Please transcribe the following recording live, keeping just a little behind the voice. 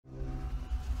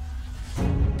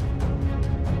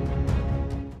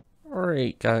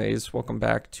Alright guys, welcome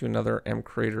back to another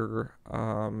MCreator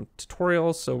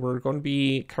tutorial. So we're going to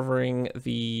be covering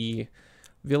the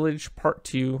village part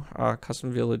 2,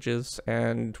 custom villages,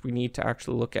 and we need to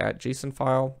actually look at JSON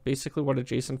file. Basically what a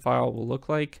JSON file will look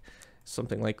like,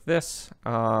 something like this.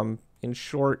 In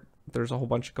short, there's a whole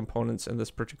bunch of components in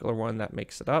this particular one that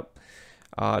makes it up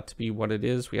to be what it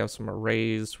is. We have some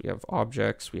arrays, we have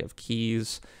objects, we have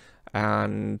keys,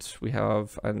 and we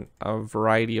have a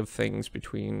variety of things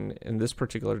between, in this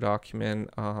particular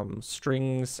document,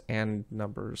 strings and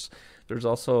numbers. There's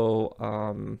also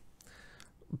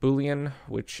Boolean,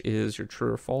 which is your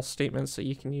true or false statements that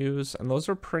you can use, and those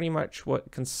are pretty much what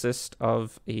consist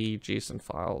of a JSON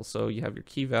file. So you have your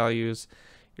key values,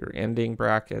 your ending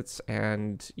brackets,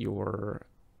 and your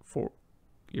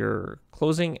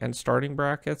closing and starting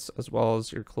brackets, as well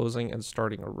as your closing and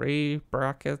starting array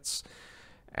brackets.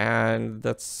 And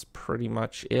that's pretty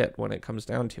much it when it comes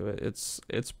down to it.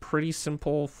 It's pretty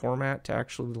simple format to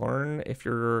actually learn if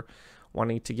you're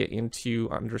wanting to get into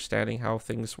understanding how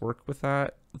things work with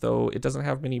that, though it doesn't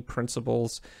have many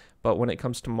principles. But when it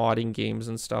comes to modding games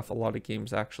and stuff, a lot of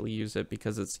games actually use it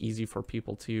because it's easy for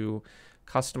people to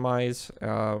customize,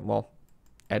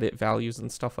 edit values and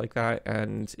stuff like that,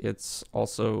 and it's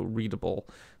also readable,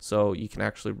 so you can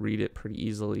actually read it pretty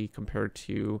easily compared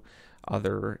to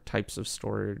other types of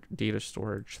storage, data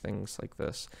storage, things like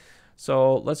this.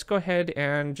 So let's go ahead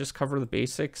and just cover the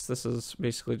basics. This is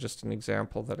basically just an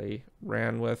example that I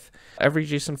ran with. Every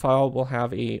JSON file will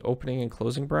have a opening and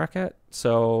closing bracket.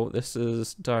 So this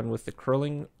is done with the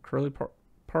curly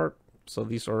part. So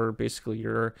these are basically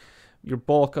your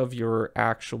bulk of your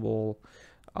actual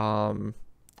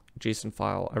JSON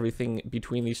file. Everything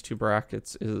between these two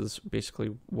brackets is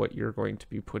basically what you're going to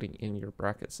be putting in your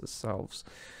brackets themselves.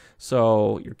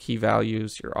 So your key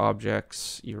values, your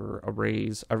objects, your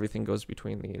arrays, everything goes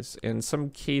between these. In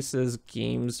some cases,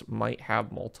 games might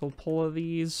have multiple of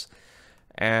these,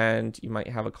 and you might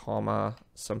have a comma,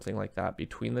 something like that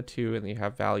between the two, and you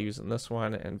have values in this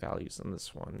one and values in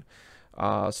this one.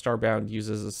 Starbound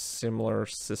uses a similar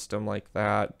system like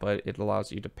that, but it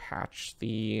allows you to patch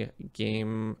the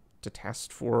game to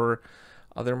test for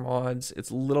other mods. It's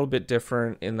a little bit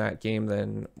different in that game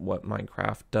than what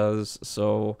Minecraft does,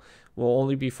 so we'll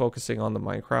only be focusing on the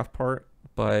Minecraft part.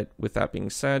 But with that being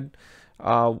said,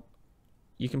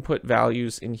 you can put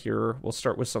values in here. We'll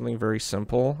start with something very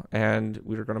simple, and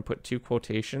we're going to put two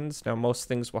quotations. Now most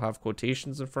things will have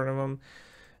quotations in front of them.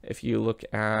 If you look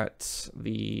at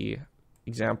the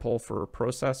example for a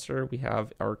processor, we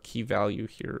have our key value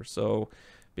here. So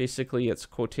basically it's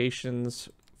quotations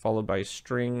followed by a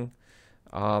string.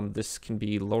 This can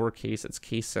be lowercase, it's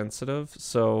case sensitive.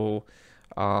 So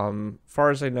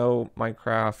far as I know,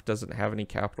 Minecraft doesn't have any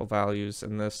capital values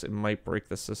in this. It might break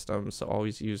the system, so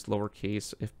always use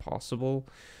lowercase if possible.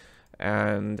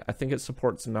 And I think it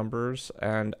supports numbers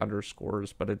and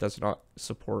underscores, but it does not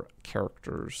support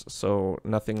characters. So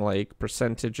nothing like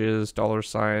percentages, dollar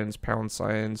signs, pound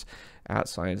signs, at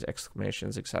signs,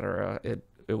 exclamations, etc.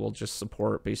 It will just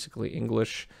support basically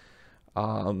English,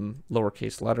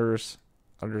 lowercase letters,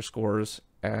 underscores,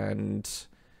 and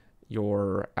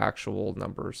your actual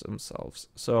numbers themselves.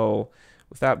 So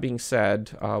with that being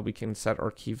said, we can set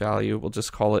our key value. We'll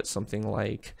just call it something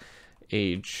like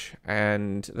age,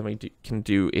 and then we can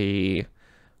do a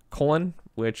colon,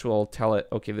 which will tell it,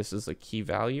 okay, this is a key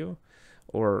value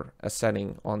or a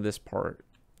setting on this part,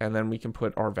 and then we can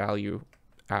put our value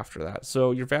after that.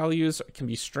 So your values can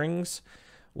be strings,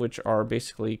 which are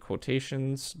basically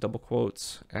quotations, double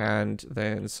quotes, and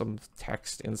then some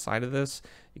text inside of this.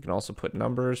 You can also put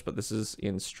numbers, but this is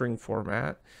in string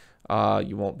format.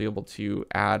 You won't be able to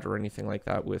add or anything like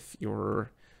that with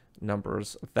your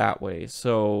numbers that way.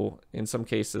 So in some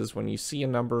cases, when you see a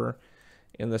number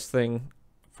in this thing,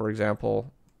 for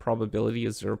example, probability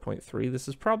is 0.3. This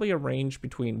is probably a range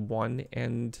between 1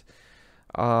 and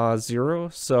 0,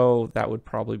 so that would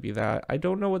probably be that. I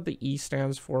don't know what the E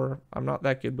stands for. I'm not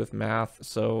that good with math,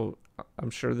 so I'm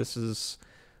sure this is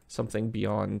something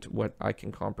beyond what I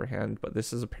can comprehend, but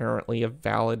this is apparently a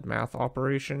valid math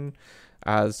operation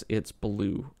as it's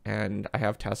blue, and I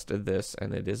have tested this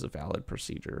and it is a valid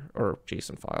procedure or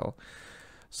JSON file.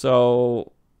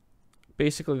 So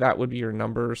basically that would be your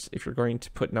numbers. If you're going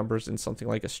to put numbers in something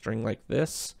like a string like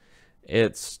this,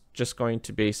 it's just going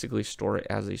to basically store it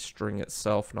as a string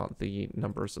itself, not the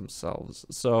numbers themselves.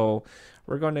 So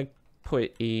we're going to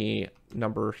put a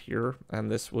number here, and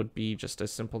this would be just a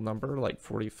simple number like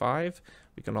 45.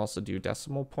 We can also do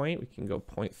decimal point. We can go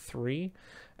 0.3,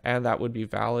 and that would be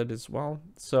valid as well.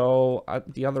 So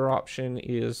the other option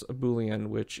is a Boolean,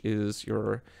 which is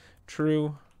your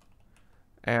true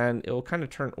and it will kind of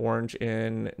turn orange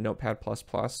in Notepad++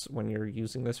 when you're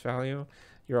using this value.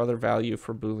 Your other value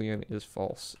for Boolean is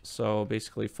false. So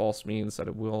basically false means that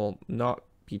it will not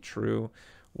be true,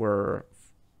 where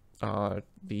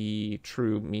the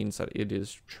true means that it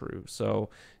is true. So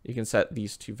you can set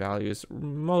these two values.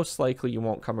 Most likely you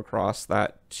won't come across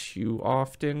that too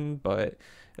often, but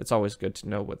it's always good to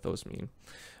know what those mean.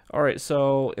 All right,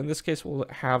 so in this case, we'll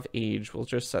have age. We'll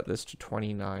just set this to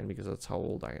 29 because that's how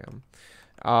old I am.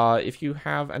 If you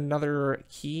have another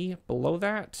key below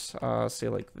that, say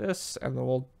like this, and then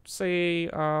we'll say,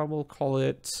 we'll call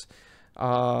it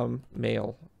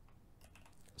male.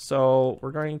 So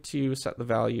we're going to set the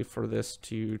value for this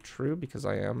to true because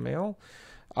I am male.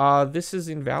 This is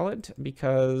invalid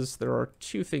because there are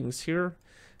two things here,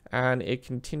 and it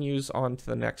continues on to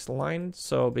the next line.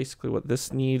 So basically what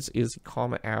this needs is a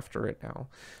comma after it now.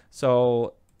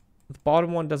 So the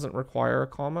bottom one doesn't require a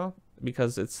comma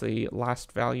because it's the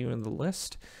last value in the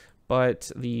list,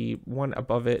 but the one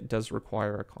above it does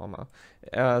require a comma.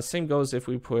 Same goes if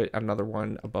we put another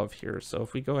one above here. So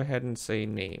if we go ahead and say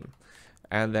name,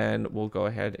 and then we'll go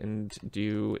ahead and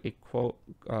do a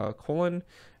colon,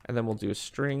 and then we'll do a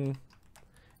string,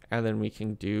 and then we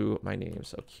can do my name,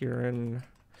 so Kieran.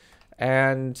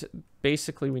 And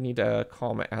basically we need a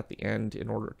comma at the end in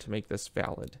order to make this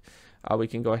valid. We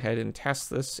can go ahead and test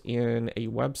this in a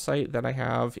website that I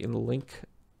have in the link,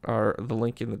 or the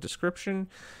link in the description,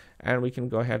 and we can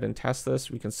go ahead and test this.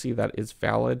 We can see that it's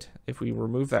valid. If we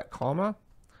remove that comma,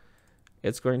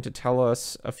 it's going to tell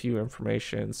us a few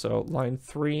information. So line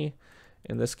 3,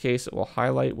 in this case, it will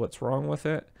highlight what's wrong with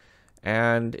it,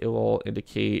 and it will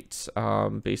indicate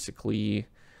basically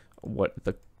what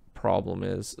the problem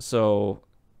is. So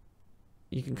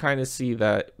you can kind of see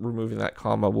that removing that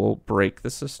comma will break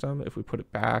the system. If we put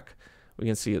it back, we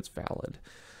can see it's valid.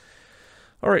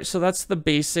 All right, so that's the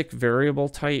basic variable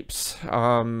types.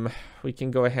 We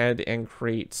can go ahead and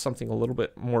create something a little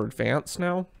bit more advanced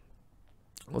now.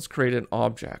 Let's create an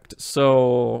object.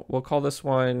 So we'll call this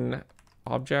one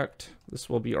object. This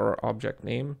will be our object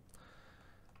name.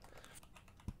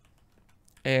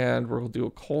 And we'll do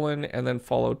a colon and then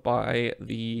followed by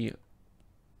the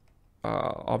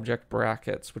object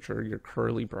brackets, which are your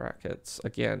curly brackets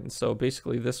again. So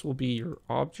basically this will be your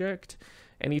object.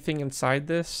 Anything inside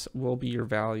this will be your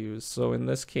values. So in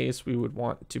this case, we would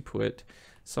want to put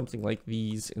something like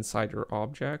these inside your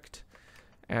object.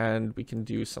 And we can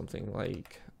do something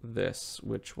like this,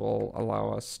 which will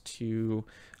allow us to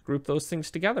group those things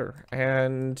together.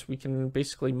 And we can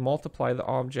basically multiply the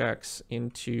objects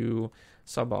into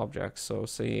sub-objects. So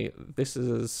say this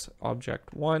is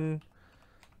object 1,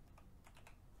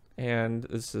 and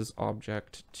this is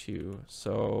object 2.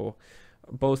 So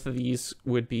both of these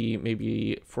would be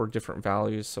maybe for different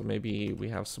values. So maybe we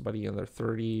have somebody in their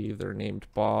 30, they're named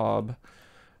Bob,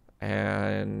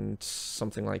 and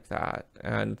something like that.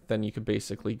 And then you could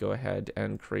basically go ahead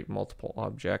and create multiple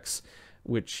objects,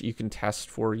 which you can test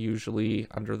for usually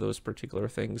under those particular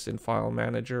things in File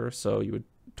Manager. So you would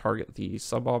target the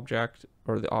sub-object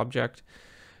or the object,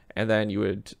 and then you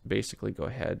would basically go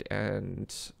ahead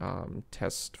and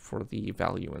test for the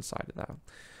value inside of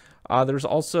that. There's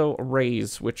also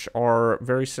arrays, which are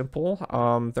very simple.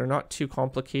 They're not too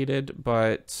complicated,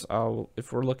 but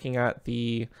if we're looking at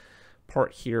the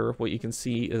part here, what you can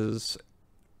see is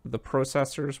the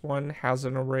processors one has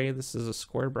an array. This is a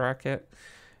square bracket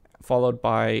followed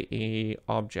by a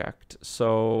object.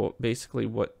 So basically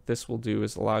what this will do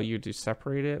is allow you to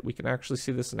separate it. We can actually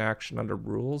see this in action under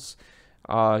rules.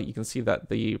 You can see that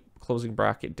the closing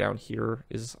bracket down here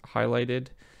is highlighted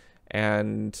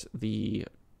and the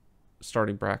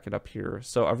starting bracket up here.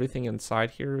 So everything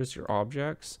inside here is your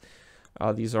objects.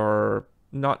 These are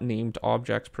not named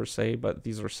objects per se, but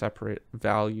these are separate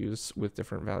values with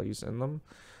different values in them.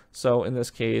 So in this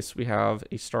case, we have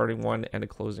a starting one and a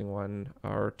closing one,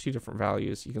 or two different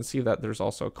values. You can see that there's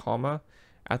also a comma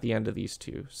at the end of these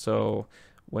two. So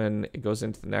when it goes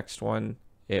into the next one,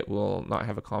 it will not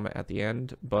have a comma at the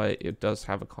end, but it does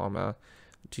have a comma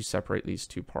to separate these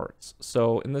two parts.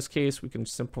 So in this case, we can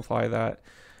simplify that,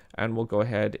 and we'll go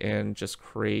ahead and just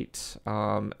create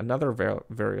another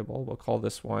variable. We'll call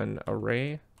this one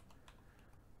array.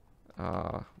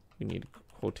 We need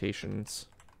quotations.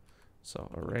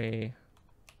 So array,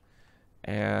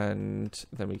 and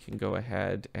then we can go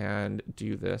ahead and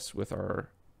do this with our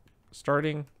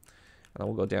starting, and then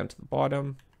we'll go down to the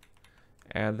bottom,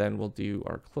 and then we'll do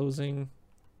our closing.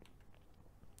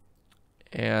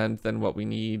 And then what we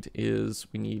need is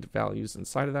we need values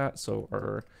inside of that. So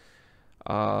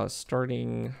our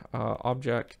starting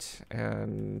object,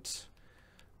 and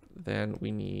then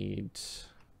we need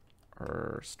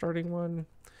our starting one.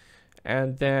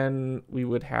 And then we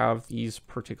would have these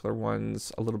particular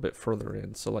ones a little bit further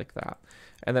in, so like that.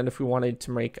 And then if we wanted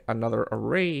to make another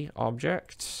array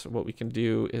object, what we can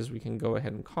do is we can go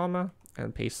ahead and comma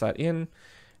and paste that in.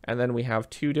 And then we have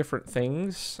two different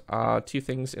things, two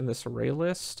things in this array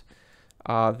list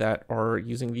that are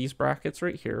using these brackets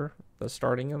right here, the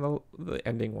starting and the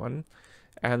ending one.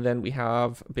 And then we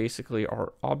have basically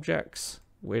our objects,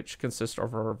 which consist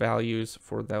of our values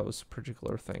for those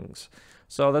particular things.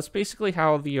 So that's basically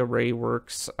how the array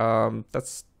works.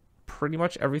 That's pretty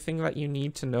much everything that you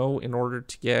need to know in order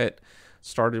to get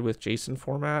started with JSON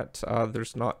format.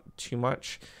 There's not too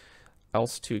much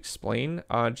else to explain.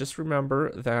 Just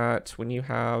remember that when you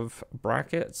have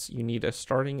brackets, you need a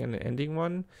starting and an ending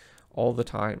one all the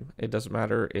time. It doesn't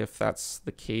matter if that's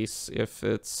the case, if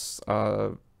it's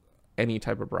any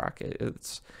type of bracket.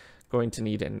 It's going to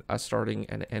need a starting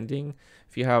and ending.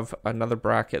 If you have another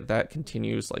bracket that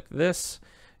continues like this,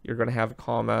 you're going to have a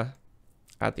comma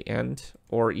at the end,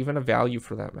 or even a value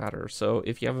for that matter. So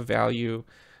if you have a value,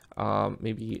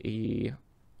 maybe a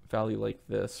value like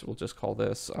this, we'll just call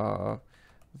this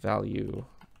value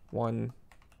 1,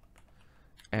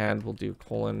 and we'll do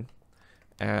colon,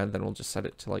 and then we'll just set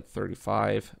it to like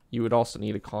 35. You would also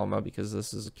need a comma because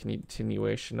this is a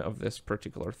continuation of this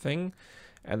particular thing.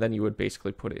 And then you would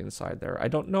basically put it inside there. I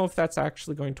don't know if that's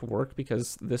actually going to work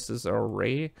because this is an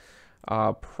array.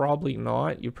 Probably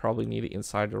not. You probably need it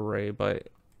inside an array, but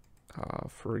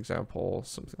for example,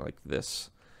 something like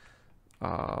this. We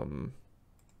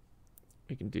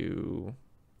can do,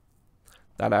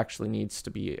 that actually needs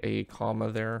to be a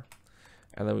comma there.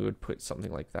 And then we would put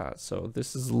something like that. So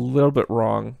this is a little bit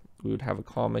wrong. We would have a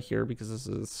comma here because this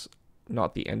is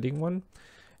not the ending one.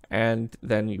 And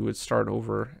then you would start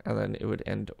over and then it would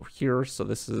end here. So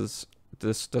this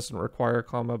doesn't require a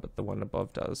comma, but the one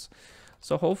above does.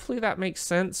 So hopefully that makes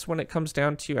sense when it comes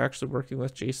down to actually working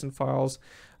with JSON files.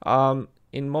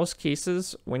 In most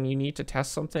cases, when you need to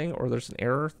test something or there's an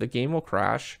error, the game will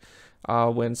crash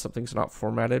when something's not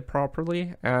formatted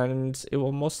properly, and it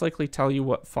will most likely tell you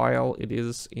what file it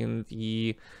is in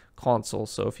the console.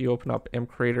 So if you open up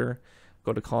MCreator,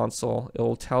 go to console, it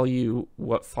will tell you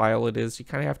what file it is. You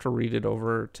kind of have to read it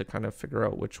over to kind of figure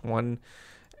out which one,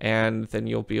 and then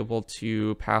you'll be able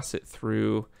to pass it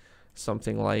through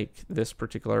something like this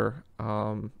particular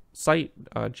site,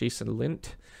 JSON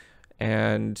lint,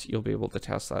 and you'll be able to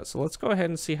test that. So let's go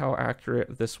ahead and see how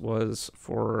accurate this was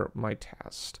for my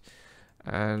test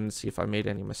and see if I made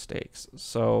any mistakes.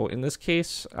 So in this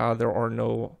case, there are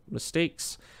no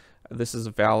mistakes. This is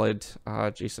a valid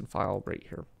JSON file right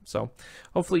here. So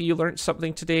hopefully you learned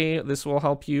something today. This will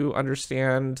help you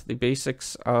understand the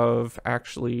basics of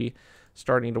actually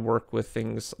starting to work with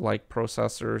things like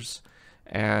processors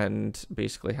and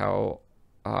basically how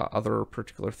other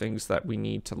particular things that we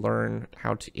need to learn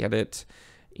how to edit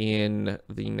in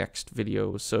the next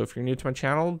video. So if you're new to my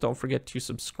channel, don't forget to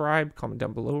subscribe, comment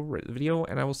down below, rate the video,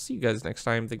 and I will see you guys next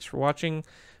time. Thanks for watching.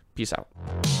 Peace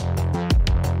out.